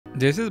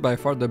This is by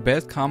far the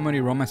best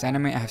comedy romance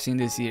anime I have seen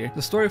this year.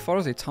 The story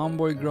follows a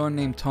tomboy girl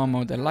named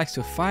Tomo that likes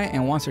to fight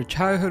and wants her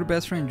childhood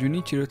best friend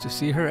Junichiro to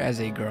see her as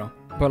a girl.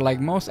 But like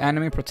most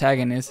anime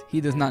protagonists,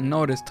 he does not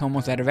notice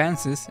Tomo's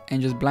advances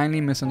and just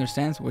blindly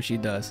misunderstands what she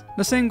does.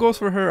 The same goes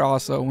for her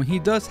also. When he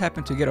does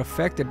happen to get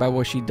affected by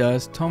what she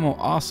does, Tomo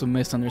also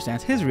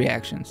misunderstands his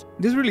reactions.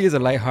 This really is a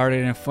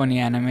lighthearted and funny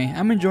anime.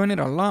 I'm enjoying it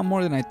a lot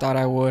more than I thought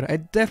I would. I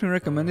definitely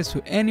recommend this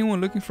to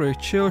anyone looking for a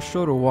chill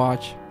show to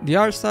watch. The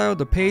art style,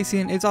 the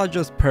pacing, it's all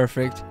just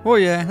perfect. Well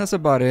yeah, that's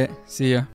about it. See ya.